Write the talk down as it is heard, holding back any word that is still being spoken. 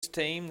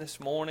team this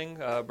morning.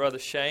 Brother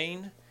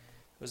Shane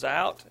was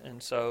out,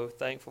 and so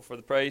thankful for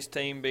the praise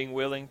team being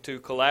willing to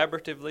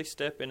collaboratively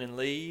step in and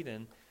lead.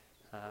 And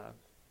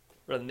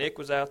Brother Nick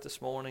was out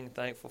this morning.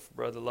 Thankful for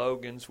Brother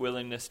Logan's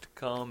willingness to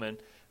come and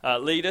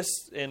lead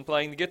us in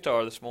playing the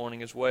guitar this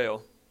morning as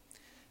well.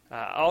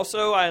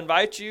 Also, I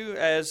invite you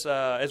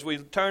as we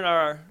turn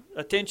our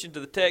attention to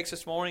the text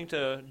this morning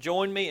to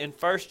join me in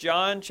 1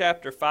 John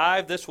chapter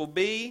 5. This will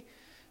be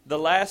the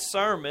last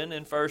sermon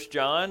in 1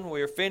 John.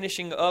 We are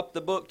finishing up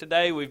the book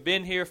today. We've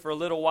been here for a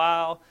little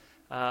while,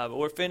 but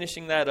we're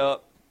finishing that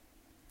up.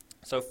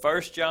 So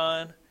 1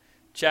 John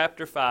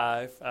chapter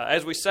 5.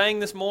 As we sang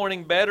this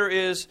morning, better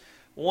is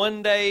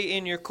one day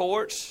in your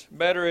courts,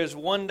 better is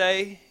one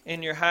day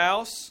in your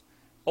house,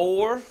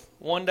 or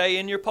one day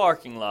in your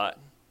parking lot,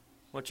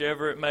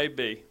 whichever it may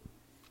be.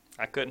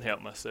 I couldn't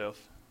help myself.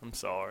 I'm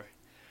sorry.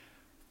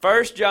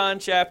 1 John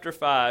chapter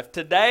 5.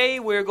 Today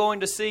we're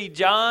going to see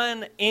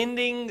John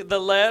ending the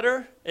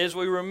letter. As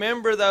we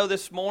remember, though,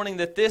 this morning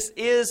that this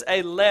is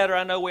a letter.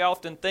 I know we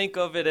often think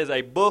of it as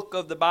a book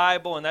of the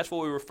Bible, and that's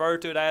what we refer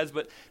to it as.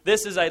 But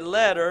this is a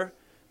letter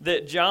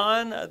that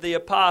John the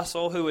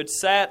Apostle, who had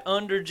sat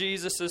under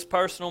Jesus'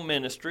 personal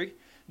ministry,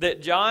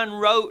 that John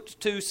wrote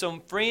to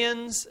some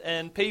friends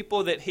and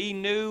people that he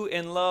knew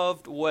and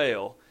loved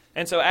well.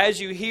 And so as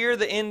you hear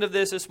the end of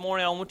this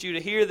morning, I want you to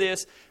hear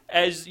this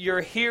as you're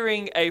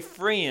hearing a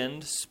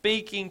friend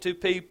speaking to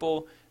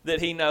people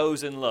that he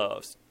knows and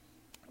loves.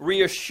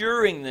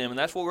 Reassuring them, and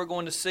that's what we're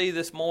going to see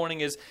this morning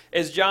is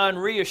as John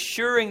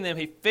reassuring them,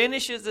 he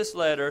finishes this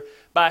letter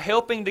by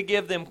helping to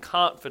give them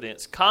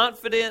confidence.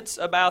 Confidence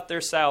about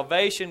their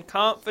salvation,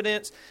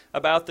 confidence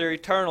about their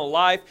eternal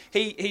life.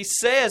 He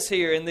says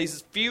here in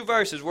these few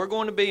verses, we're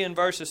going to be in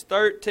verses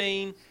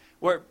 13,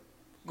 we're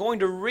going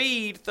to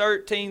read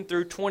 13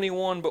 through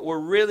 21, but we're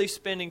really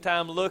spending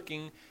time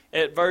looking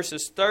at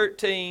verses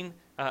 13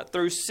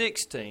 through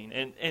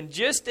 16. And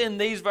just in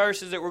these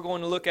verses that we're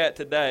going to look at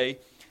today,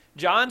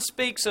 John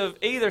speaks of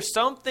either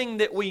something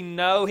that we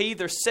know, he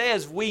either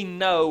says we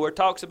know or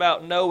talks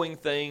about knowing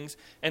things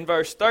in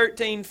verse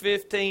 13,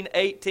 15,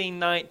 18,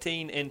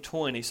 19, and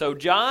 20. So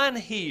John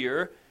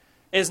here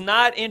is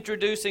not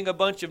introducing a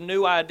bunch of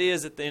new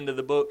ideas at the end of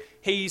the book.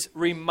 He's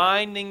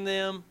reminding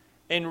them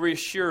and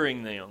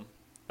reassuring them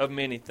of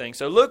many things.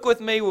 So look with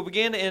me. We'll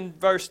begin in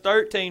verse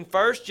 13.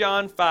 1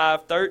 John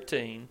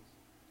 5:13.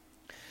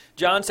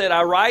 John said,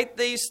 I write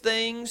these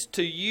things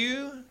to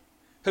you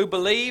who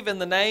believe in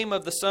the name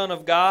of the Son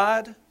of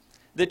God,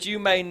 that you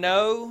may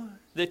know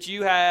that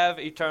you have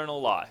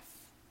eternal life.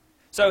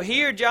 So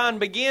here John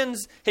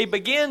begins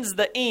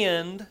the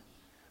end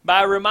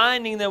by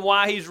reminding them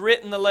why he's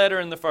written the letter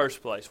in the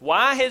first place.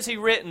 Why has he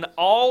written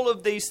all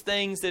of these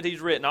things that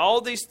he's written,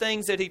 all these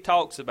things that he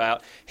talks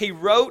about? He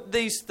wrote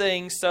these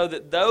things so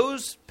that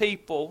those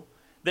people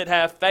that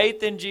have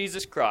faith in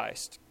Jesus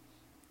Christ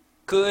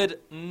could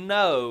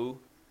know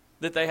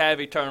that they have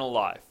eternal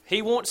life.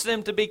 He wants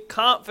them to be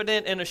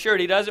confident and assured.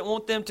 He doesn't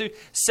want them to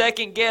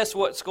second guess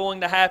what's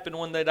going to happen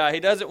when they die. He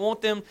doesn't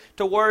want them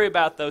to worry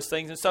about those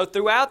things. And so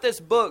throughout this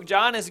book,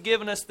 John has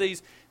given us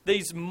these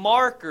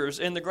markers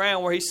in the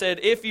ground where he said,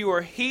 if you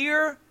are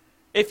here,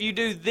 if you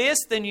do this,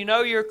 then you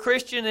know you're a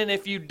Christian, and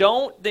if you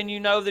don't, then you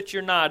know that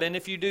you're not. And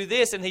if you do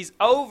this, and he's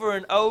over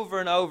and over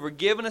and over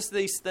given us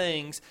these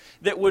things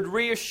that would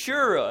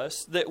reassure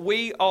us that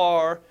we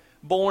are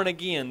born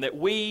again, that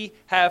we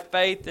have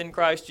faith in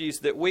Christ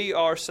Jesus, that we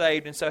are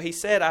saved. And so he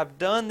said, I've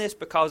done this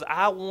because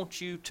I want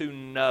you to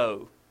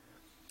know.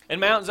 In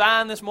Mount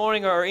Zion this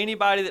morning, or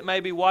anybody that may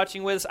be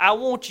watching with us, I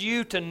want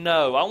you to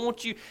know. I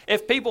want you,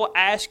 if people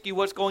ask you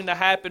what's going to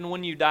happen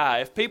when you die,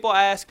 if people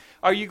ask,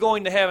 are you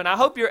going to heaven? I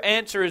hope your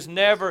answer is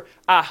never,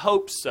 I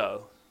hope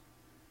so.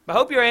 I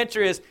hope your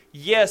answer is,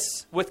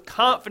 yes, with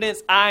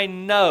confidence, I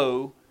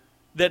know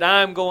that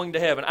I'm going to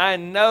heaven. I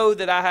know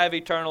that I have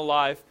eternal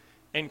life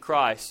in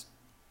Christ.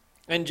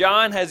 And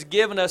John has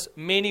given us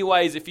many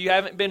ways. If you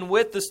haven't been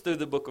with us through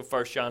the book of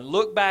 1 John,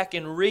 look back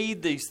and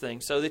read these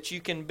things so that you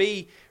can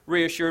be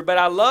reassured. But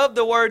I love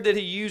the word that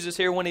he uses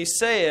here when he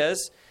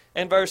says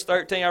in verse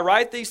 13, I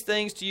write these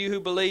things to you who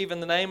believe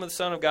in the name of the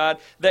Son of God,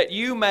 that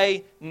you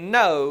may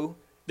know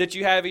that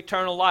you have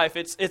eternal life.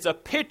 It's a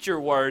picture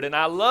word, and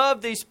I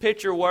love these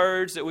picture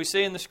words that we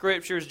see in the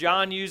Scriptures.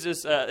 John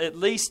uses at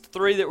least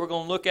 3 that we're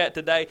going to look at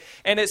today.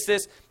 And it's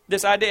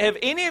this idea. Have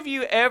any of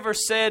you ever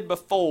said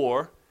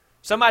before,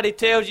 somebody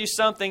tells you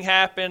something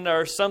happened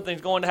or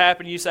something's going to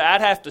happen, you say,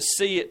 I'd have to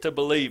see it to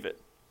believe it.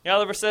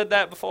 Y'all ever said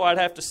that before? I'd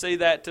have to see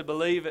that to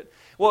believe it.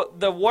 Well,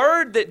 the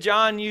word that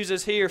John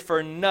uses here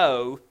for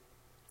know,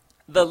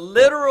 the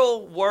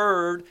literal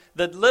word,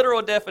 the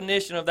literal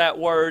definition of that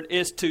word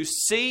is to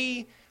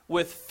see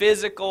with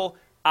physical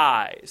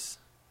eyes.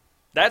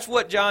 That's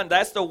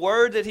the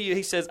word that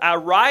he says, I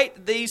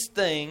write these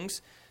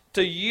things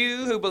to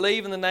you who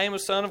believe in the name of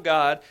the Son of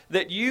God,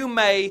 that you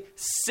may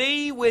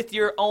see with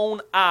your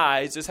own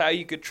eyes, is how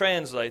you could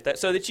translate that.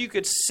 So that you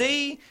could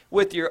see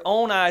with your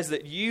own eyes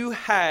that you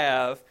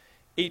have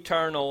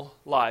eternal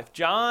life.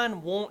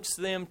 John wants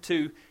them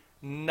to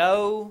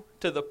know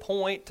to the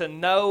point to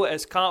know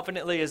as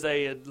confidently as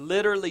they had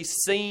literally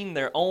seen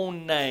their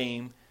own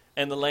name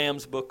in the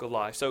Lamb's Book of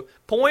Life. So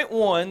point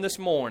one this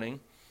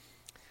morning,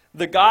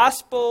 the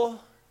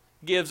gospel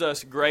gives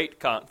us great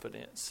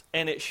confidence,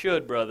 and it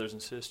should, brothers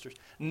and sisters.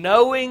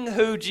 Knowing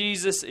who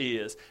Jesus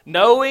is,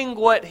 knowing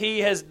what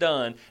He has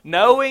done,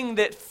 knowing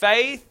that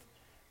faith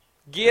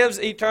gives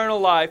eternal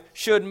life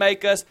should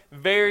make us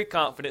very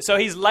confident. So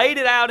he's laid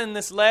it out in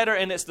this letter,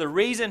 and it's the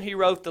reason he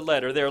wrote the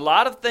letter. There are a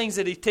lot of things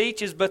that he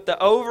teaches, but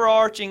the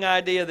overarching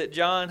idea that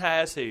John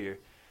has here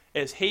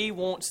is he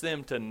wants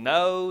them to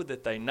know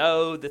that they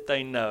know that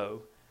they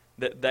know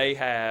that they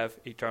have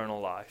eternal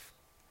life.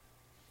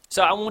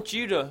 So I want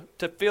you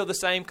to feel the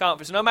same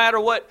confidence. No matter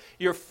what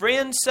your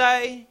friends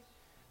say,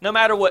 no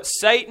matter what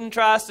Satan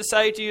tries to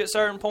say to you at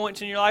certain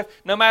points in your life,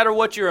 no matter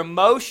what your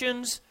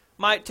emotions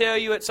might tell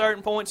you at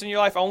certain points in your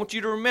life, I want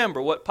you to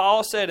remember what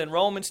Paul said in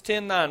Romans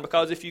 10:9,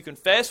 because if you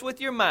confess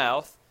with your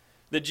mouth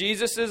that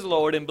Jesus is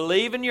Lord and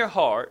believe in your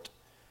heart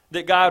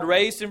that God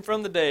raised Him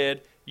from the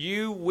dead,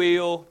 you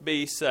will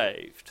be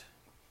saved.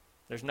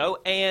 There's no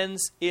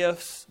ands,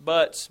 ifs,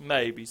 buts,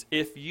 maybes.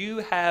 If you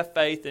have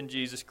faith in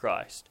Jesus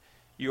Christ,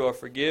 you are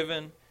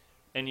forgiven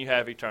and you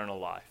have eternal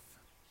life.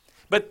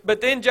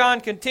 But then John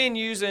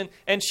continues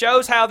and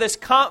shows how this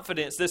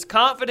confidence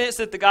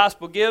that the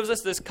gospel gives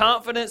us, this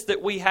confidence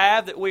that we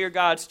have that we are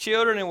God's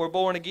children and we're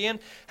born again,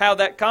 how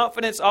that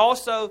confidence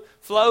also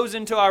flows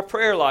into our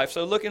prayer life.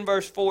 So look in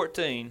verse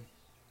 14.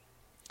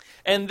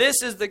 And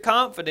this is the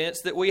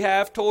confidence that we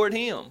have toward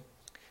Him,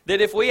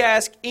 that if we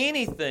ask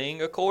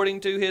anything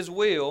according to His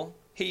will,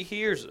 He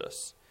hears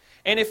us.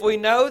 And if we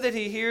know that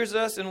He hears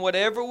us in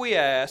whatever we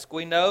ask,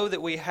 we know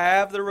that we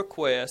have the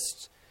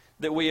requests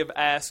that we have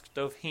asked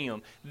of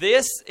Him.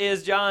 This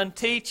is John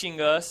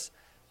teaching us,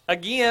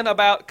 again,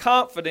 about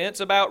confidence,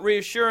 about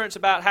reassurance,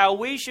 about how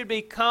we should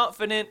be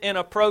confident in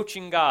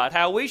approaching God,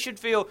 how we should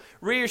feel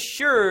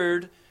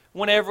reassured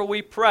whenever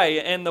we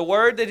pray. And the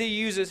word that he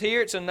uses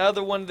here, it's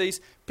another one of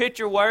these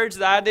picture words,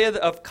 the idea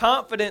of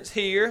confidence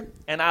here,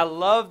 and I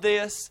love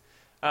this.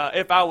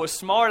 If I was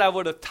smart, I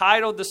would have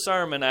titled the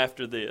sermon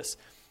after this.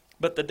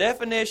 But the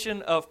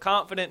definition of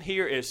confident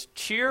here is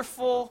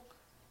cheerful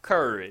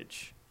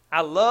courage.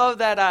 I love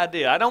that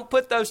idea. I don't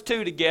put those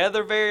two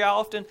together very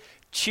often.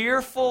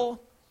 Cheerful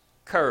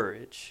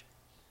courage.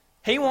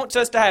 He wants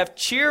us to have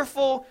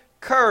cheerful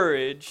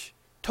courage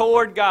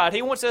toward God.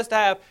 He wants us to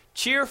have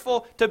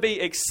cheerful, to be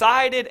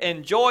excited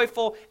and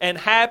joyful and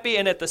happy,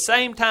 and at the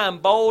same time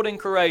bold and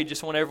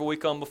courageous whenever we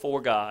come before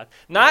God.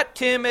 Not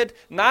timid,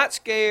 not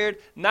scared,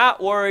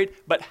 not worried,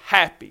 but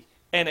happy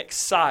and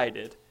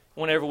excited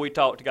whenever we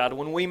talk to God,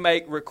 when we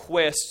make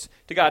requests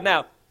to God.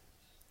 Now,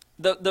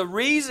 the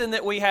reason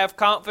that we have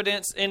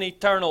confidence in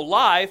eternal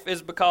life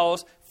is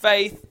because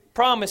faith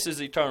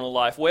promises eternal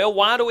life. Well,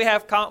 why do we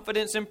have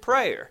confidence in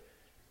prayer?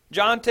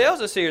 John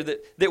tells us here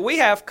that we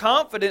have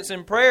confidence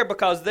in prayer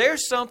because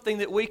there's something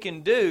that we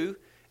can do,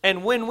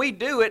 and when we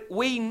do it,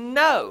 we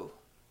know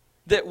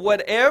that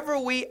whatever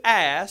we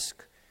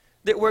ask,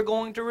 that we're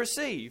going to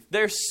receive.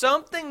 There's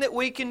something that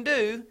we can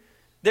do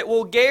that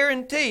will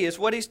guarantee, is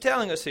what he's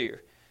telling us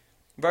here.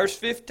 Verse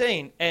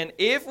 15, and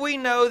if we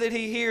know that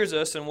He hears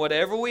us in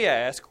whatever we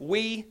ask,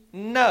 we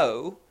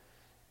know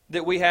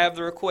that we have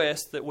the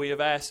request that we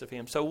have asked of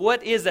Him. So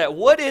what is that?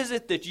 What is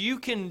it that you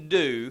can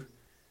do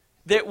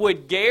that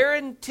would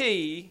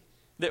guarantee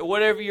that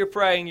whatever you're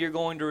praying, you're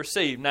going to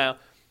receive? Now,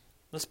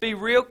 let's be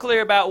real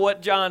clear about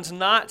what John's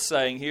not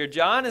saying here.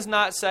 John is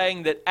not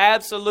saying that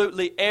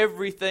absolutely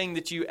everything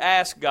that you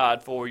ask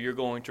God for, you're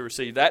going to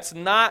receive. That's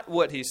not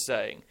what he's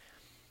saying.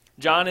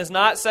 John is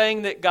not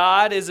saying that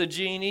God is a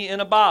genie in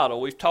a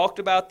bottle. We've talked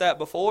about that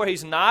before.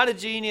 He's not a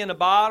genie in a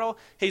bottle.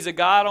 He's a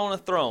God on a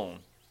throne.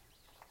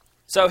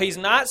 So he's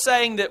not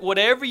saying that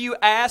whatever you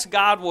ask,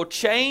 God will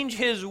change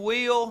His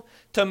will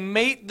to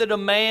meet the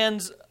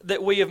demands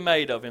that we have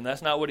made of Him.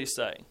 That's not what he's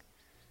saying.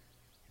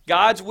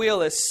 God's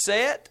will is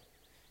set.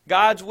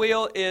 God's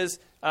will is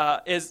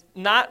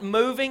not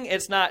moving.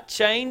 It's not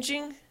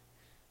changing.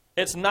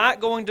 It's not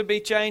going to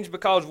be changed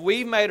because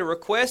we've made a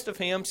request of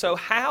Him. So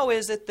how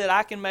is it that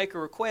I can make a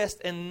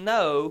request and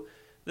know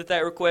that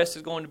that request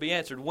is going to be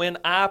answered? When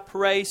I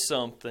pray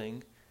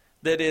something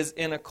that is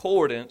in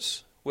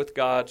accordance with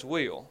God's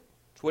will.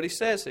 That's what he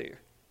says here.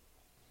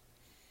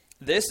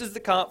 This is the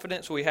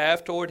confidence we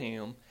have toward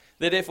Him,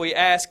 that if we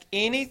ask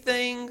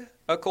anything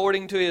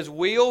according to His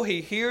will, He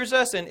hears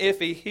us. And if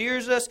He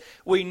hears us,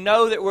 we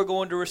know that we're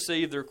going to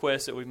receive the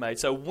request that we've made.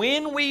 So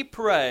when we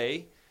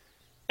pray,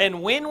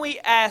 and when we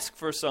ask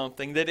for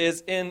something that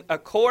is in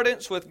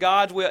accordance with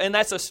God's will, and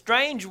that's a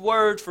strange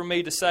word for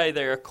me to say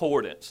there,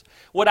 accordance.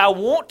 What I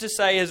want to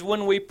say is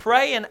when we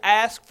pray and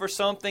ask for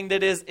something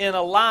that is in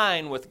a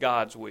line with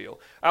God's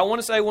will. I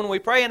want to say when we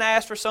pray and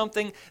ask for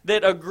something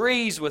that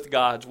agrees with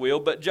God's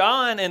will. But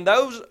John, and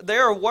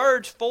there are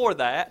words for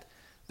that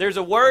There's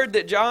a word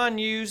that John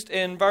used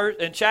in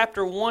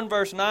chapter 1,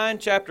 verse 9,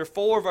 chapter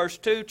 4, verse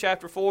 2,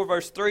 chapter 4,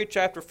 verse 3,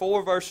 chapter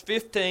 4, verse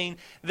 15,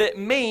 that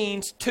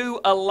means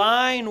to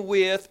align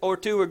with or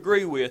to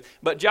agree with.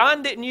 But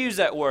John didn't use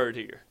that word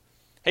here.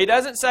 He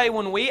doesn't say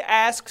when we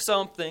ask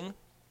something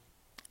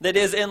that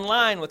is in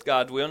line with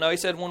God's will. No, he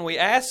said when we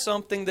ask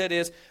something that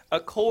is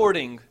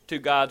according to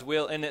God's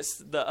will. And it's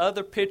the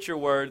other picture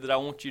word that I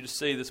want you to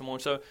see this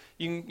morning. So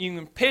you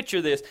can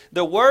picture this.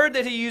 The word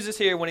that he uses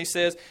here when he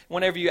says,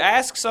 whenever you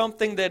ask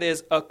something that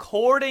is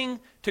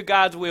according to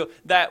God's will,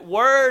 that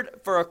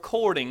word for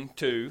according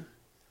to,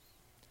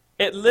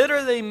 it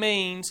literally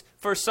means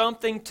for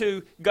something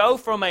to go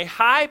from a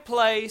high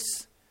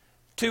place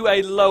to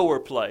a lower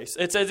place.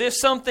 It's as if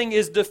something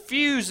is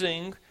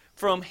diffusing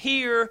from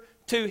here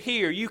to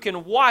here. You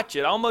can watch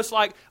it almost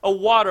like a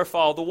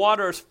waterfall. The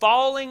water is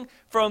falling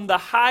from the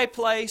high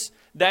place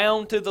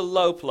down to the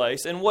low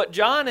place. And what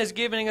John is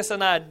giving us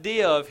an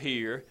idea of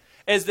here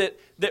is that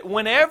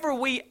whenever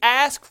we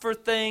ask for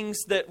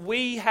things that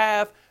we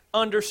have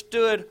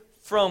understood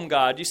from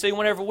God, you see,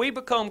 whenever we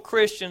become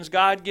Christians,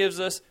 God gives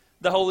us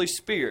the Holy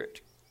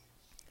Spirit.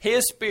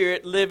 His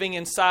Spirit living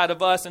inside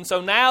of us. And so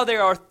now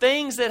there are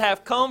things that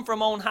have come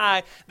from on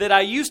high that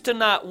I used to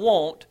not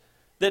want,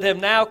 that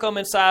have now come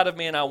inside of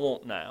me and I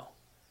want now.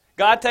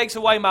 God takes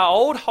away my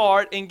old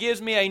heart and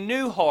gives me a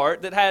new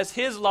heart that has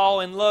His law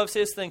and loves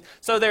His thing.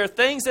 So there are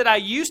things that I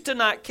used to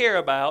not care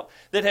about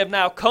that have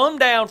now come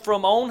down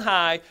from on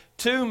high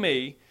to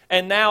me,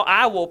 and now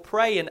I will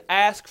pray and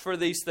ask for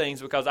these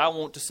things because I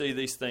want to see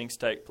these things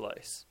take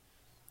place.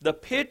 The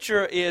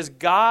picture is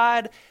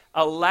God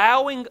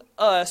allowing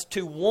us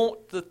to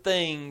want the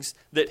things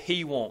that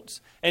He wants.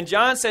 And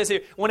John says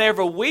here,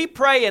 whenever we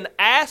pray and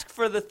ask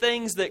for the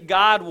things that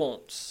God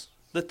wants,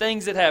 the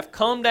things that have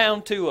come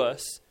down to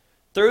us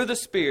through the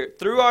Spirit,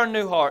 through our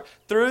new heart,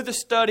 through the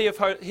study of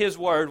His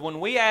Word, when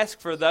we ask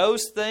for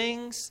those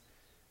things,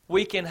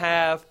 we can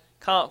have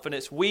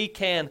confidence. We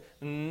can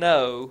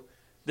know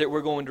that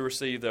we're going to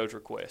receive those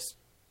requests.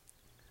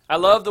 I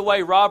love the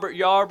way Robert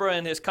Yarbrough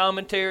in his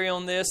commentary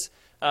on this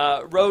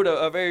wrote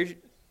a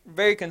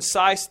very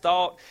concise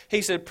thought.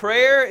 He said,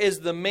 prayer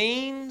is the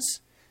means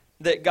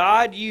that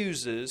God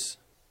uses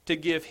to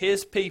give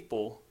His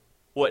people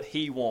what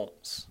He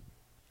wants.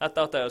 I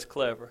thought that was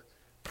clever.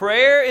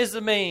 Prayer is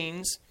the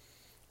means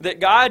that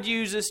God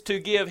uses to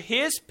give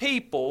His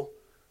people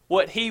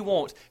what He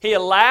wants. He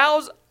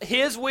allows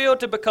His will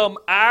to become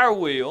our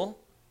will.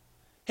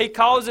 He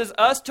causes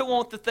us to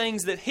want the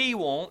things that He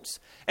wants.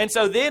 And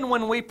so then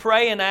when we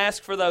pray and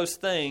ask for those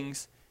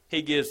things,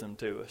 He gives them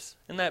to us.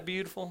 Isn't that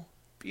beautiful?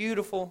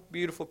 Beautiful,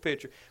 beautiful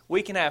picture.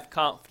 We can have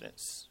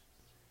confidence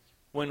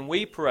when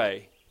we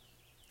pray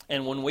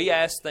and when we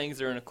ask things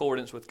that are in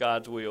accordance with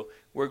God's will.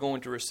 We're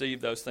going to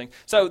receive those things.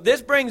 So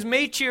this brings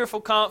me cheerful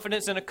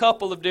confidence in a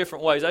couple of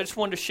different ways. I just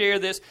wanted to share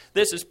this.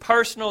 This is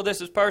personal. This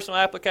is personal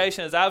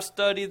application as I've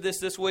studied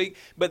this week.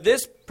 But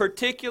this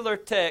particular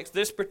text,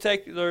 this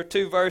particular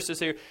two verses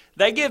here,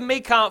 they give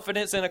me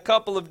confidence in a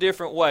couple of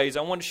different ways.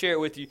 I want to share it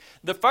with you.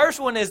 The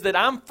first one is that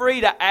I'm free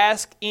to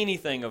ask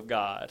anything of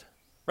God.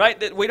 Right?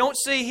 That we don't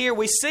see here,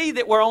 we see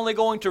that we're only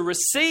going to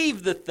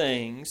receive the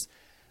things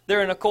that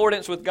are in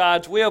accordance with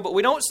God's will, but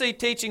we don't see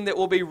teaching that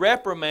will be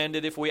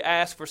reprimanded if we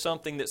ask for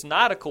something that's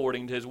not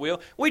according to His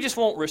will. We just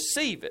won't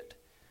receive it.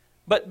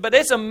 But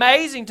it's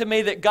amazing to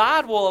me that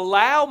God will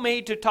allow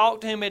me to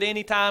talk to Him at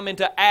any time and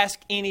to ask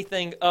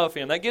anything of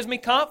Him. That gives me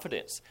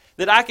confidence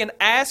that I can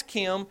ask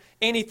Him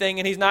anything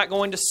and He's not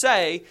going to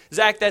say,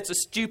 Zach, that's a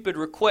stupid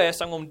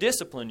request, I'm going to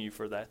discipline you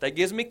for that. That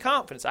gives me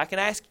confidence. I can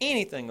ask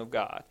anything of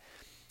God.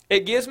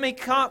 It gives me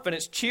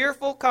confidence,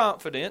 cheerful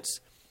confidence,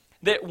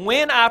 that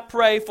when I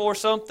pray for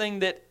something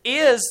that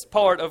is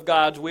part of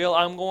God's will,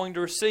 I'm going to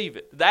receive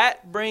it.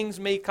 That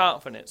brings me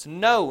confidence,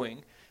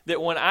 knowing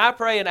that when I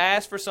pray and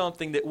ask for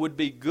something that would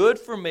be good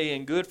for me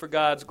and good for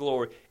God's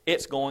glory,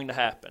 it's going to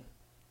happen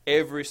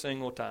every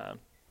single time.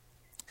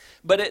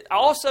 But it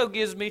also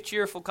gives me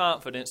cheerful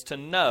confidence to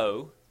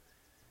know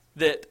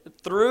that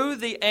through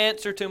the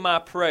answer to my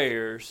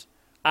prayers,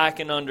 I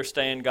can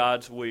understand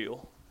God's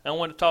will. I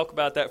want to talk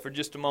about that for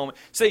just a moment.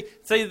 See,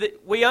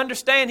 we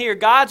understand here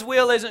God's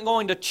will isn't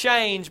going to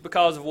change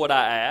because of what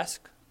I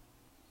ask.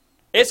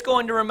 It's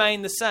going to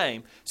remain the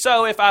same.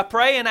 So if I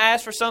pray and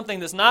ask for something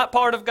that's not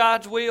part of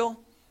God's will,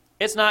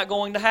 it's not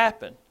going to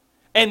happen.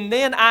 And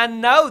then I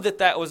know that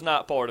that was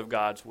not part of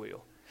God's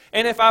will.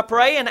 And if I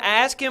pray and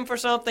ask Him for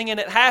something and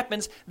it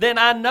happens, then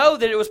I know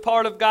that it was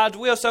part of God's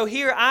will. So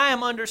here I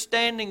am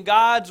understanding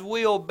God's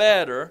will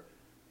better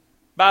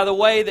by the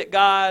way that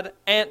God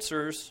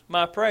answers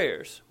my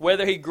prayers,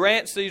 whether He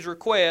grants these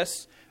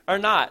requests or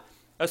not.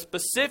 A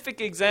specific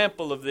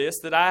example of this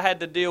that I had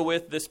to deal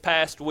with this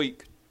past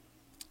week.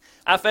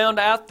 I found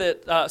out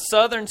that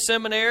Southern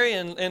Seminary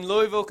in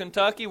Louisville,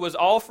 Kentucky was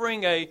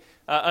offering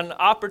an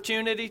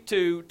opportunity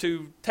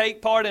to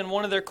take part in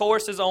one of their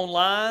courses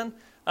online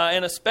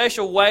in a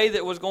special way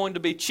that was going to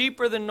be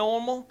cheaper than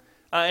normal.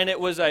 And it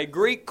was a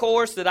Greek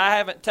course that I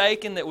haven't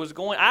taken that was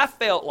going, I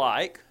felt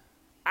like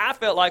I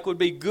felt like would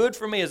be good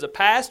for me as a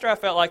pastor. I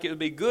felt like it would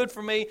be good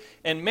for me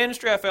in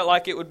ministry. I felt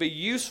like it would be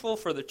useful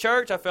for the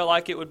church. I felt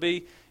like it would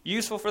be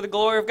useful for the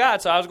glory of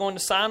God. So I was going to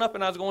sign up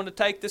and I was going to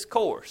take this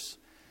course.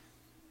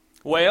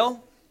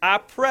 Well, I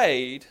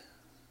prayed,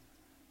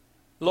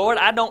 Lord,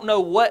 I don't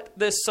know what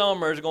this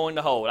summer is going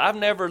to hold. I've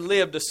never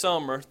lived a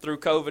summer through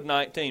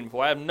COVID-19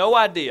 before. I have no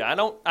idea.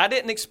 I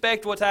didn't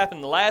expect what's happened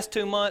in the last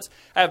 2 months.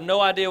 I have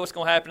no idea what's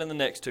going to happen in the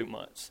next 2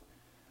 months.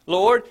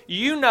 Lord,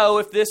 you know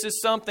if this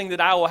is something that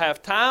I will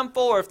have time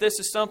for, or if this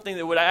is something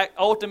that would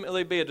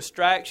ultimately be a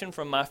distraction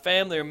from my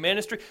family or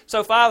ministry.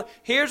 So, Father,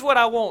 here's what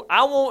I want.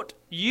 I want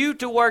you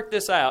to work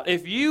this out.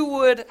 If you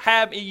would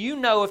have, you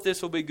know if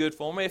this will be good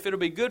for me. If it'll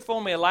be good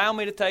for me, allow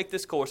me to take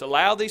this course.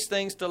 Allow these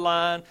things to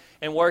line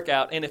and work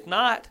out. And if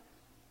not,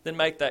 then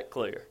make that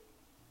clear.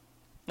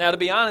 Now, to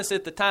be honest,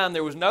 at the time,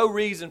 there was no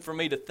reason for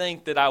me to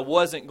think that I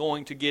wasn't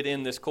going to get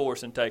in this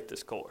course and take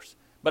this course.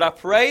 But I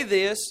pray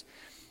this.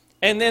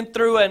 And then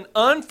through an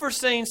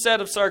unforeseen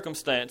set of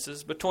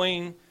circumstances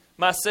between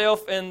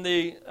myself and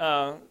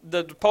the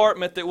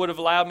department that would have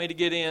allowed me to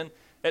get in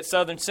at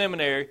Southern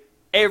Seminary,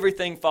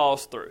 everything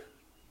falls through.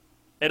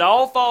 It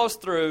all falls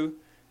through.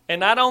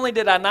 And not only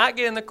did I not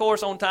get in the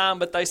course on time,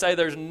 but they say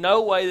there's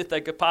no way that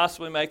they could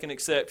possibly make an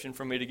exception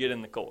for me to get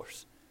in the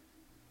course.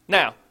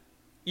 Now,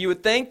 you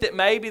would think that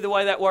maybe the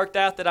way that worked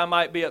out that I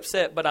might be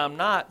upset, but I'm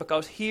not,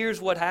 because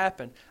here's what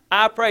happened.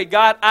 I prayed,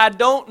 God, I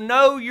don't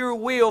know your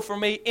will for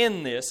me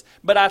in this,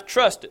 but I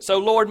trust it. So,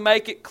 Lord,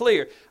 make it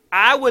clear.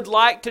 I would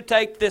like to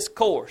take this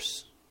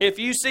course. If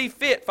you see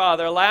fit,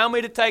 Father, allow me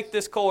to take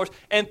this course.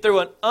 And through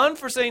an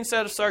unforeseen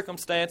set of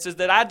circumstances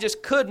that I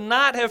just could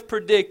not have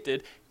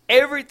predicted,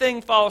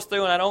 everything falls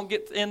through and I don't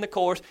get in the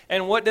course.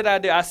 And what did I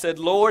do? I said,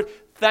 Lord,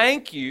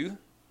 thank you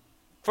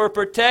for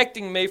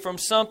protecting me from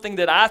something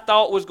that I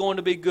thought was going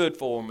to be good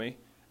for me,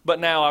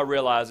 but now I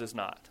realize it's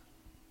not.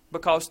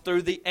 Because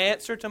through the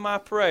answer to my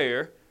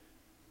prayer,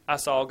 I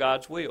saw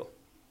God's will.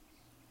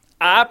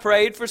 I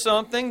prayed for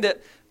something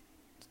that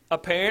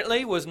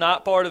apparently was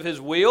not part of His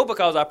will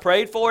because I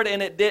prayed for it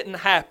and it didn't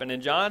happen.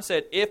 And John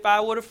said, if I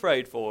would have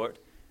prayed for it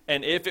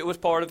and if it was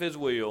part of His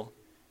will,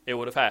 it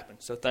would have happened.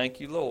 So thank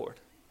you, Lord.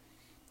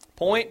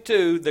 Point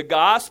 2, the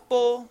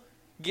gospel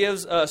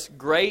gives us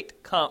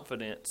great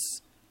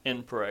confidence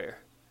in prayer.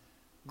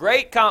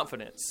 Great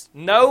confidence,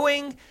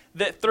 knowing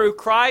that through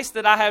Christ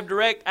that I have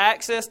direct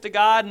access to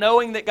God,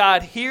 knowing that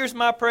God hears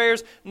my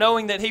prayers,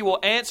 knowing that He will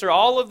answer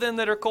all of them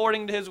that are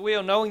according to His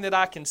will, knowing that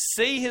I can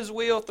see His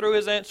will through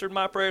His answered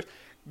my prayers.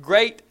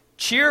 Great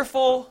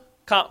cheerful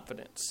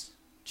confidence,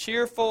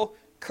 cheerful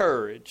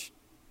courage.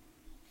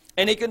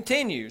 And he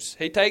continues.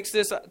 He takes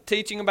this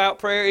teaching about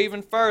prayer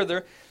even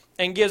further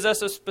and gives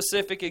us a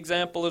specific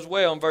example as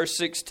well in verse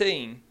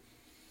 16.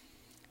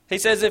 He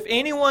says, if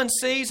anyone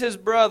sees his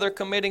brother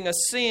committing a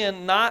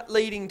sin not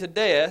leading to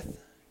death,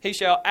 he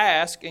shall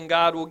ask, and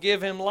God will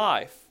give him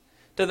life.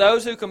 To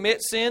those who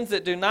commit sins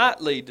that do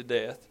not lead to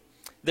death,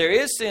 there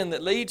is sin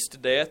that leads to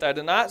death. I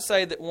do not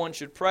say that one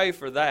should pray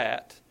for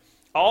that.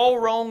 All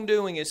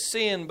wrongdoing is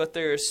sin, but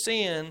there is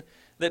sin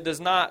that does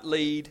not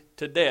lead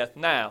to death.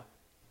 Now,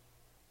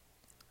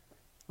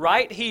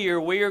 right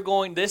here,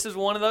 this is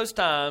one of those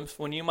times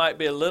when you might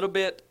be a little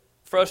bit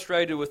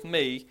frustrated with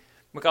me,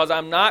 because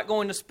I'm not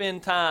going to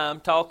spend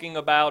time talking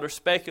about or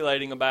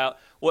speculating about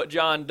what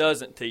John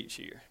doesn't teach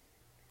here.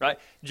 Right?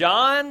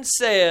 John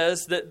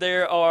says that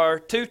there are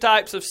two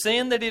types of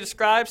sin that he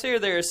describes here.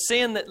 There is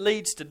sin that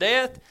leads to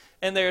death,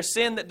 and there is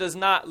sin that does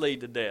not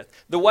lead to death.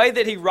 The way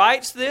that he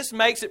writes this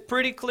makes it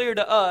pretty clear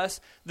to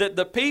us that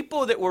the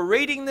people that were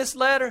reading this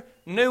letter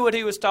knew what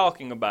he was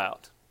talking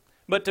about.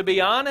 But to be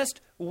honest,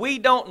 we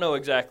don't know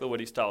exactly what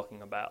he's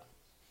talking about.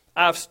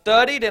 I've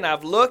studied and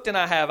I've looked and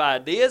I have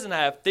ideas and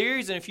I have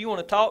theories, and if you want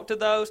to talk to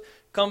those,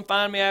 come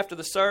find me after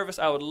the service.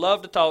 I would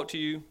love to talk to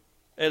you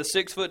at a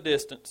 6-foot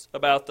distance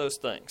about those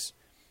things.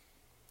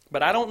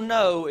 But I don't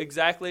know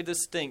exactly the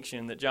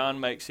distinction that John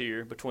makes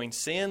here between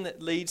sin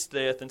that leads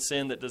to death and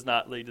sin that does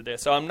not lead to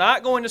death. So I'm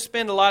not going to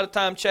spend a lot of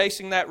time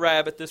chasing that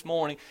rabbit this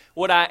morning.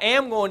 What I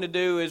am going to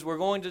do is we're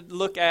going to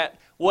look at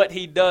what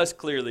he does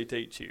clearly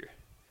teach here.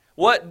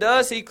 What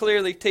does he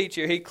clearly teach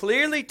here? He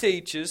clearly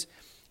teaches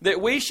that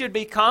we should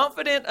be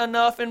confident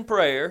enough in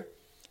prayer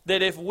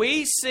that if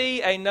we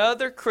see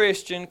another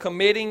Christian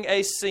committing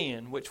a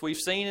sin, which we've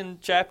seen in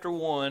chapter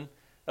 1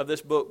 of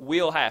this book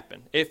will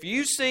happen. If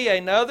you see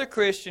another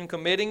Christian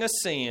committing a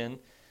sin,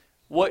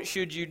 what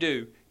should you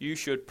do? You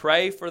should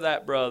pray for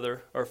that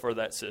brother or for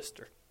that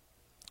sister.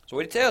 So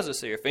what he tells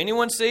us here, if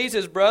anyone sees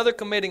his brother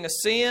committing a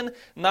sin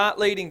not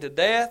leading to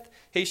death,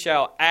 he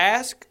shall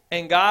ask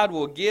and God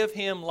will give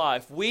him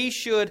life. We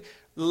should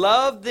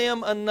love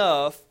them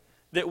enough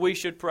that we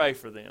should pray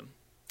for them.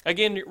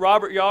 Again,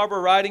 Robert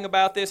Yarber writing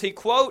about this, he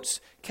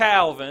quotes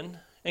Calvin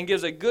and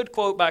gives a good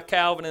quote by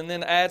Calvin and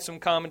then adds some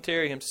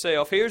commentary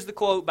himself. Here's the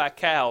quote by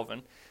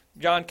Calvin.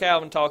 John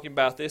Calvin talking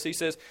about this. He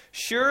says,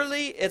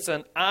 surely it's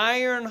an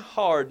iron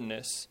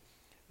hardness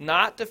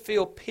not to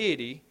feel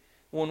pity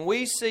when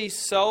we see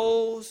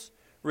souls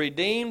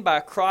redeemed by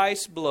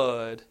Christ's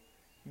blood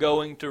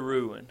going to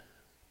ruin.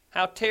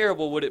 How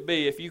terrible would it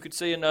be if you could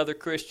see another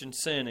Christian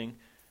sinning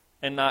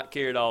and not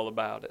care at all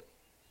about it?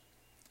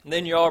 And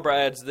then Yarbrough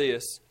adds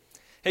this.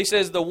 He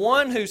says, the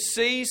one who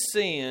sees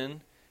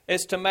sin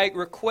is to make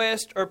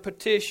request or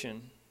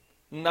petition,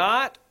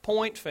 not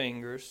point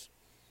fingers,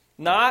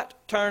 not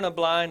turn a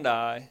blind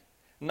eye,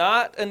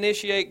 not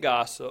initiate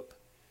gossip,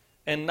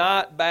 and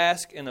not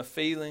bask in a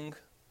feeling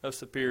of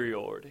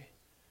superiority.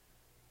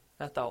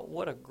 I thought,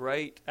 what a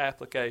great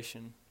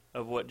application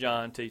of what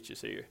John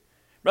teaches here.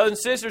 Brothers and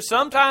sisters,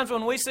 sometimes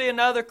when we see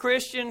another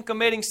Christian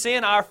committing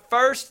sin, our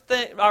first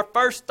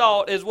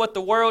thought is what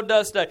the world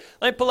does today.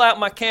 Let me pull out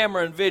my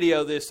camera and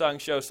video this so I can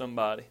show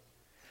somebody.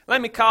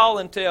 Let me call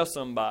and tell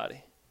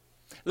somebody.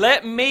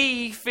 Let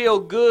me feel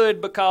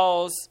good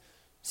because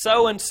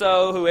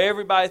so-and-so, who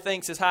everybody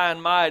thinks is high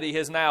and mighty,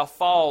 has now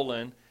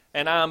fallen,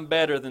 and I'm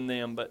better than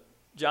them. But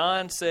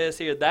John says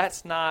here,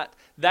 that's not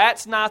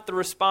the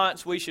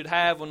response we should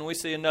have when we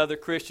see another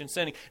Christian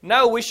sinning.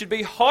 No, we should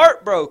be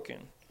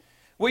heartbroken.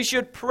 We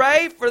should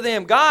pray for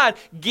them. God,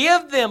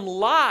 give them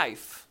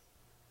life.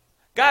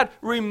 God,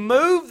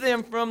 remove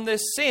them from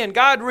this sin.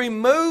 God,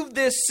 remove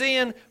this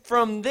sin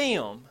from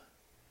them.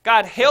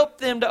 God, help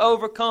them to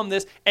overcome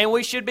this. And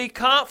we should be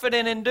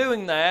confident in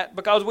doing that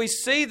because we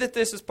see that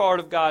this is part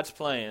of God's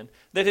plan,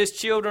 that His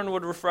children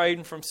would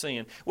refrain from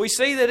sin. We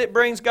see that it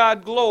brings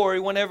God glory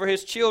whenever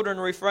His children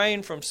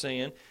refrain from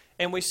sin.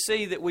 And we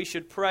see that we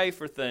should pray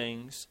for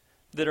things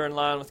that are in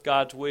line with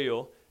God's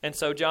will. And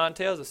so John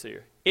tells us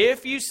here,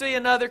 if you see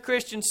another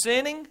Christian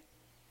sinning,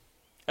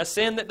 a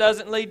sin that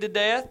doesn't lead to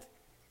death,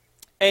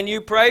 and you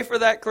pray for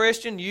that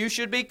Christian, you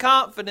should be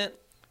confident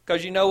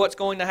because you know what's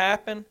going to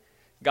happen.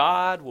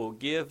 God will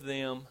give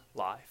them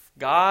life.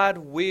 God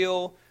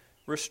will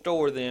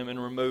restore them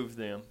and remove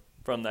them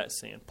from that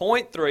sin.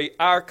 Point 3,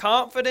 our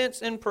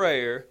confidence in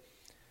prayer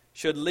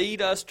should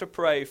lead us to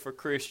pray for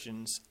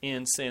Christians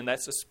in sin.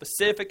 That's a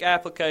specific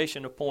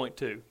application of point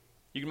 2.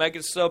 You can make it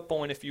a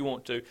sub-point if you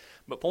want to.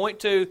 But point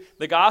 2,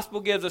 the gospel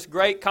gives us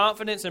great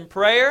confidence in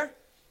prayer.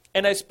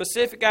 And a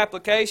specific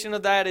application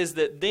of that is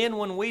that then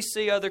when we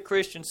see other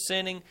Christians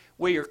sinning,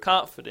 we are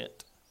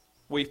confident.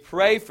 We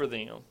pray for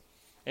them.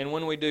 And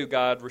when we do,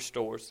 God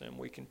restores them.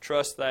 We can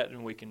trust that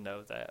and we can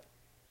know that.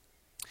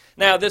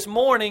 Now, this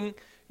morning,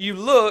 you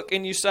look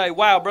and you say,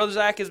 wow, Brother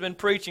Zach has been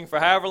preaching for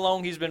however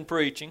long he's been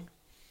preaching.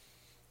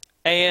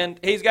 And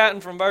he's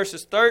gotten from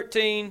verses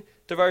 13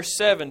 to verse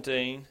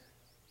 17.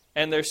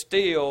 And there's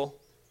still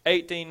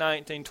 18,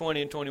 19,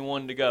 20, and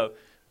 21 to go.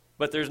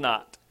 But there's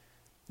not.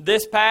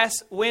 This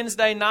past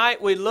Wednesday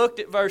night, we looked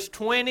at verse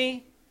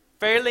 20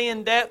 fairly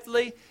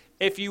in-depthly.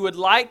 If you would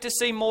like to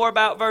see more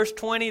about verse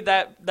 20,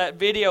 that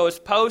video is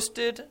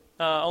posted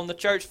on the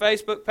church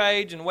Facebook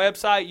page and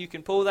website. You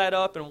can pull that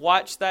up and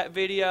watch that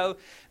video.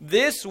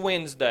 This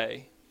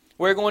Wednesday,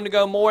 we're going to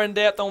go more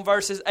in-depth on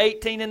verses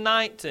 18 and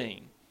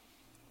 19.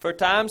 For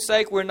time's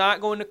sake, we're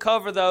not going to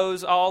cover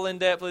those all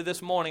in-depthly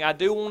this morning. I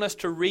do want us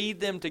to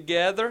read them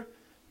together.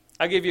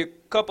 I'll give you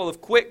a couple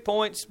of quick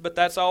points, but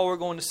that's all we're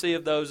going to see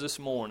of those this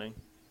morning.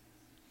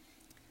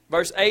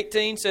 Verse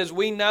 18 says,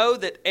 we know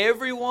that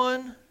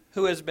everyone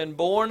who has been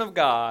born of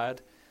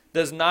God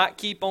does not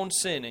keep on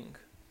sinning,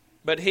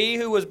 but he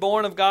who was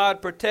born of God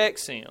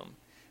protects him,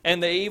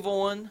 and the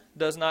evil one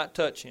does not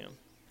touch him.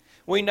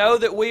 We know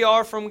that we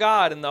are from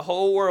God, and the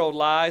whole world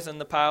lies in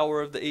the power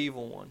of the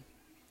evil one.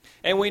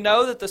 And we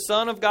know that the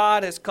Son of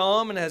God has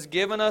come and has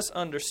given us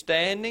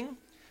understanding,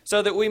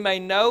 so that we may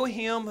know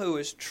Him who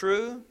is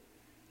true,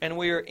 and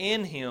we are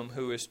in Him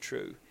who is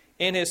true.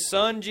 In His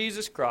Son,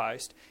 Jesus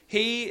Christ,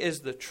 He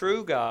is the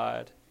true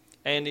God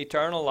and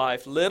eternal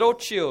life. Little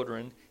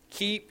children,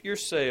 keep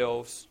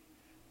yourselves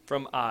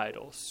from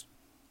idols.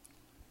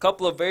 A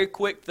couple of very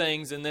quick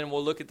things, and then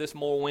we'll look at this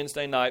more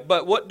Wednesday night.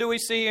 But what do we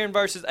see here in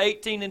verses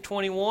 18 and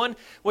 21?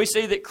 We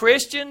see that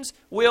Christians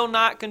will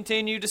not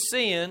continue to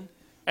sin,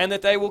 and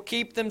that they will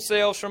keep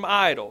themselves from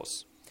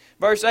idols.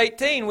 Verse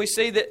 18, we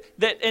see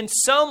that in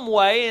some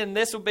way, and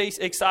this will be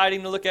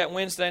exciting to look at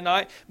Wednesday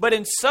night, but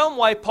in some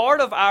way, part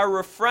of our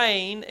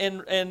refrain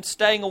and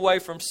staying away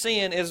from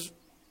sin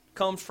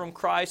comes from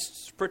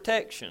Christ's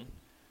protection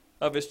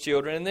of His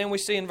children. And then we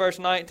see in verse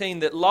 19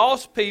 that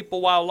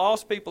while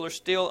lost people are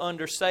still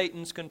under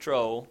Satan's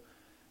control,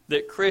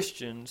 that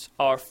Christians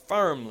are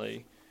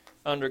firmly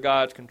under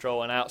God's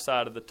control and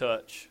outside of the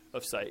touch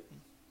of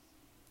Satan.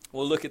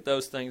 We'll look at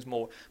those things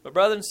more. But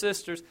brothers and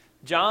sisters,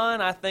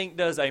 John, I think,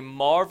 does a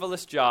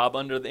marvelous job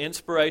under the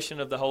inspiration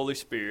of the Holy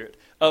Spirit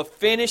of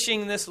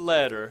finishing this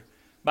letter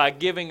by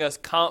giving us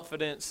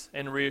confidence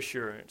and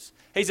reassurance.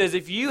 He says,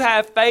 if you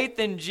have faith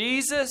in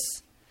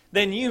Jesus,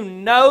 then you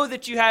know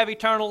that you have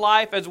eternal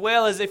life as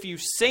well as if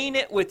you've seen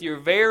it with your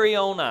very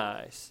own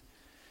eyes.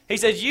 He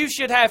says you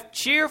should have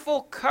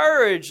cheerful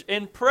courage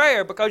in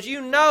prayer because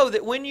you know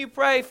that when you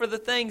pray for the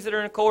things that are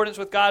in accordance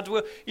with God's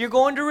will, you're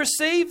going to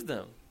receive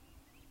them.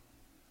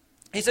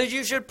 He says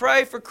you should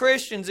pray for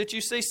Christians that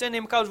you see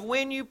sinning because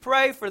when you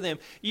pray for them,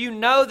 you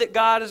know that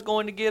God is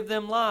going to give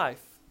them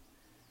life.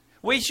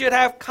 We should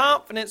have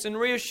confidence and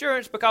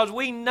reassurance because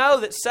we know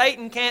that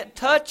Satan can't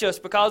touch us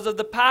because of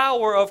the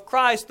power of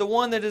Christ, the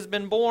one that has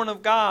been born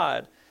of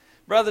God.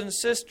 Brothers and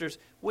sisters,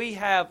 we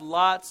have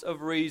lots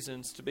of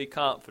reasons to be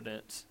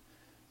confident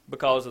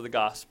because of the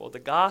gospel. The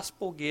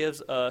gospel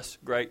gives us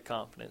great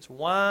confidence.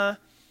 Why?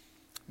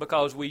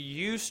 Because we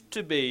used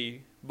to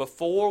be,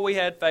 before we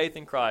had faith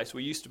in Christ,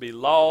 we used to be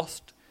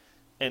lost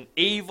and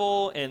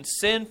evil and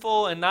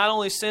sinful, and not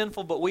only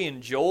sinful, but we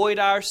enjoyed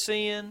our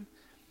sin.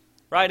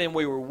 Right, and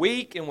we were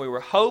weak and we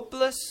were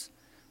hopeless.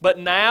 But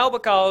now,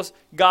 because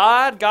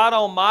God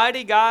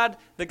Almighty, God,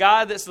 the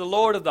God that's the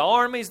Lord of the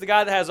armies, the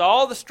God that has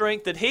all the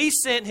strength, that He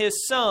sent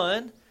His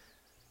Son,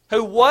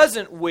 who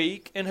wasn't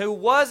weak and who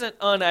wasn't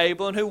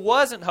unable and who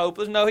wasn't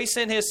hopeless. No, He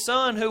sent His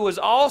Son, who was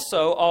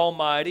also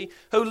almighty,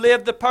 who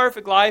lived the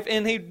perfect life,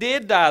 and He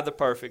did die the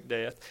perfect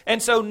death.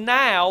 And so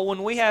now,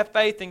 when we have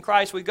faith in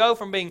Christ, we go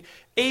from being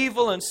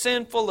evil and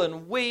sinful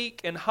and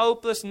weak and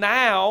hopeless.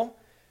 Now,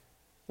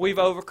 we've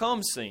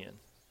overcome sin.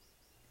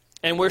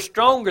 And we're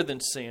stronger than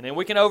sin. And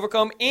we can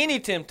overcome any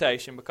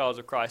temptation because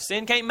of Christ.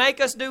 Sin can't make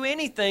us do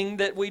anything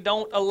that we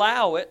don't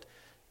allow it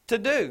to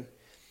do.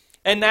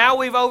 And now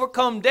we've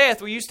overcome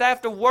death. We used to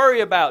have to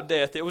worry about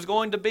death. It was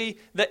going to be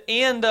the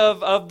end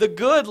of the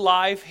good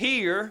life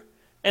here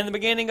and the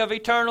beginning of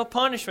eternal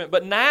punishment.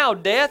 But now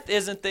death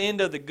isn't the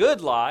end of the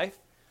good life.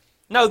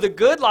 No, the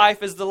good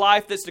life is the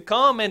life that's to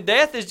come. And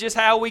death is just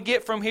how we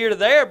get from here to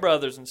there,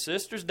 brothers and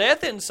sisters.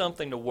 Death isn't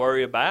something to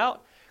worry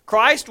about.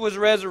 Christ was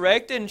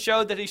resurrected and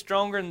showed that He's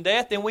stronger than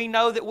death, and we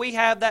know that we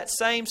have that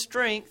same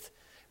strength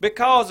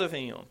because of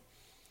Him.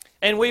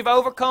 And we've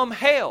overcome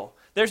hell.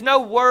 There's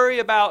no worry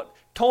about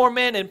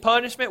torment and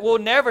punishment. We'll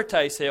never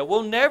taste hell.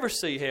 We'll never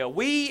see hell.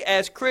 We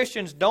as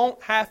Christians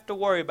don't have to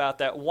worry about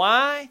that.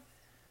 Why?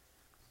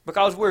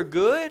 Because we're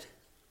good?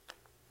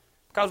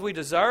 Because we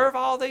deserve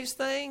all these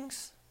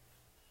things?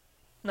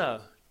 No.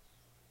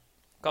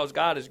 Because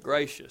God is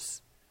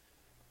gracious.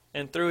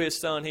 And through His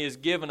Son, He has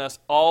given us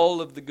all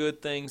of the good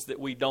things that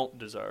we don't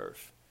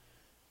deserve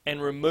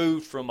and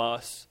removed from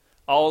us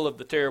all of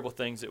the terrible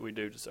things that we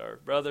do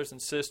deserve. Brothers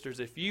and sisters,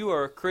 if you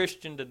are a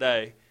Christian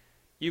today,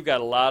 you've got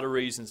a lot of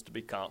reasons to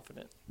be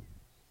confident.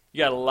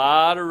 You've got a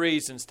lot of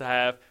reasons to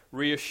have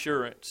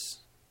reassurance,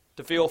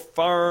 to feel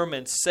firm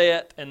and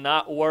set and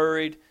not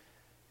worried.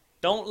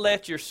 Don't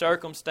let your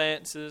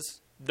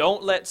circumstances,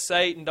 don't let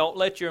Satan, don't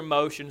let your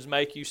emotions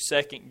make you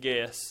second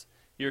guess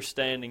you're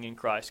standing in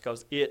Christ,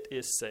 because it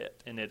is set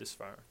and it is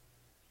firm.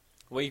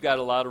 We've got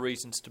a lot of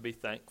reasons to be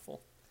thankful.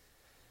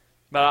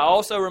 But I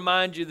also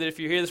remind you that if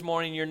you're here this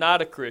morning and you're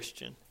not a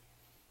Christian,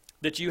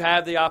 that you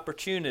have the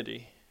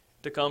opportunity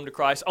to come to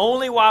Christ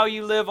only while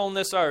you live on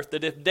this earth.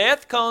 That if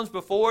death comes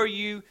before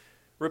you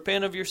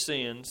repent of your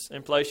sins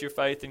and place your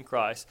faith in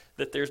Christ,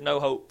 that there's no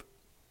hope.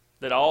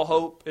 That all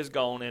hope is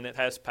gone and it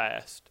has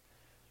passed.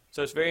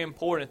 So it's very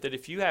important that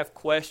if you have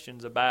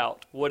questions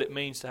about what it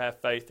means to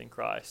have faith in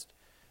Christ,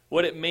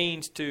 what it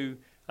means to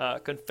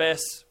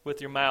confess with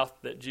your mouth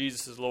that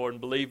Jesus is Lord and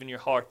believe in your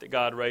heart that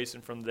God raised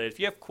Him from the dead. If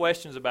you have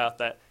questions about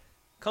that,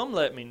 come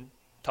let me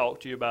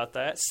talk to you about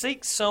that.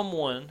 Seek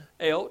someone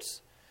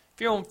else. If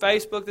you're on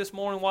Facebook this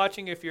morning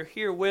watching, if you're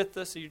here with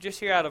us, or you're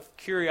just here out of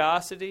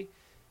curiosity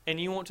and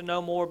you want to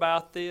know more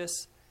about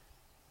this,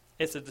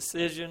 it's a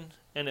decision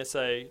and it's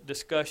a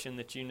discussion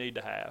that you need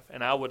to have.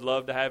 And I would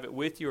love to have it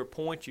with you or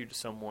point you to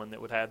someone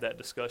that would have that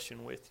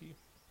discussion with you.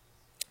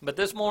 But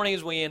this morning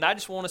as we end, I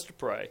just want us to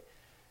pray,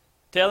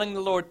 telling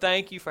the Lord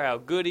thank you for how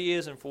good He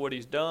is and for what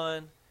He's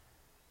done,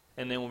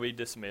 and then we'll be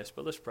dismissed.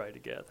 But let's pray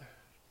together.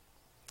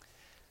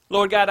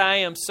 Lord God, I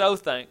am so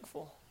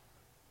thankful.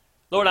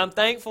 Lord, I'm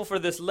thankful for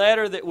this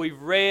letter that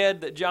we've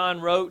read that John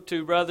wrote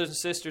to brothers and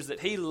sisters that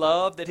he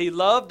loved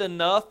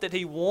enough that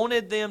he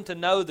wanted them to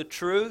know the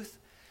truth.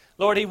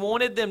 Lord, He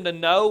wanted them to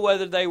know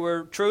whether they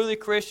were truly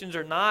Christians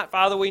or not.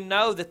 Father, we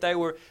know that they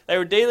were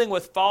dealing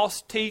with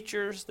false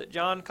teachers that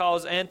John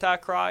calls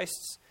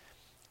antichrists.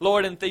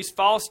 Lord, and these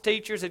false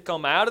teachers had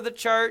come out of the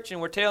church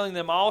and were telling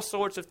them all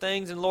sorts of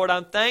things. And Lord,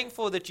 I'm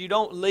thankful that You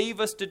don't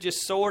leave us to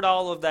just sort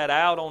all of that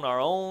out on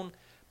our own,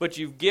 but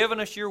You've given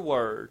us Your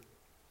word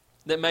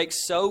that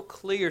makes so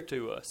clear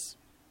to us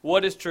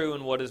what is true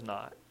and what is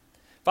not.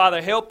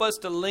 Father, help us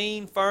to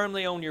lean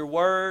firmly on Your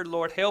word.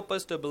 Lord, help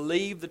us to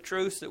believe the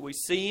truths that we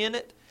see in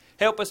it.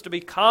 Help us to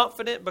be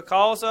confident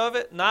because of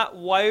it, not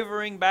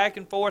wavering back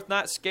and forth,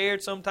 not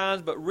scared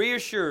sometimes, but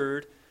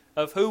reassured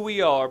of who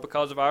we are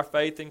because of our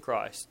faith in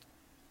Christ.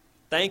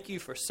 Thank You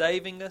for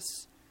saving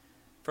us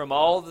from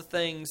all the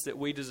things that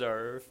we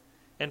deserve.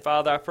 And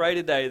Father, I pray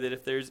today that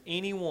if there's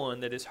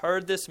anyone that has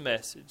heard this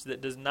message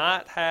that does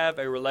not have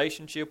a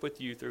relationship with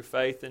You through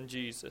faith in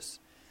Jesus,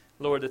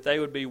 Lord, that they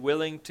would be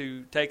willing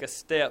to take a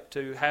step,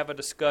 to have a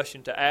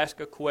discussion, to ask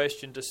a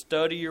question, to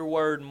study Your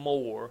word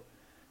more.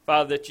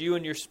 Father, that You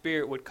and Your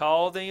Spirit would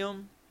call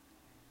them.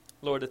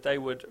 Lord, that they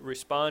would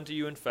respond to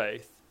You in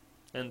faith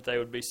and that they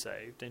would be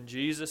saved. In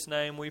Jesus'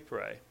 name we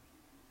pray.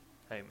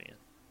 Amen.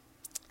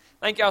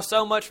 Thank y'all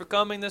so much for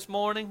coming this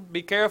morning.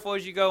 Be careful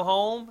as you go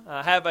home.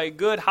 Have a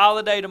good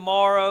holiday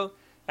tomorrow.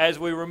 as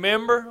we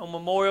remember on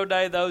Memorial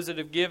Day those that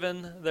have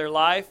given their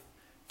life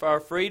for our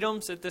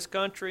freedoms at this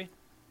country.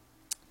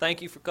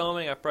 Thank you for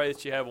coming. I pray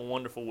that you have a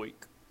wonderful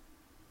week.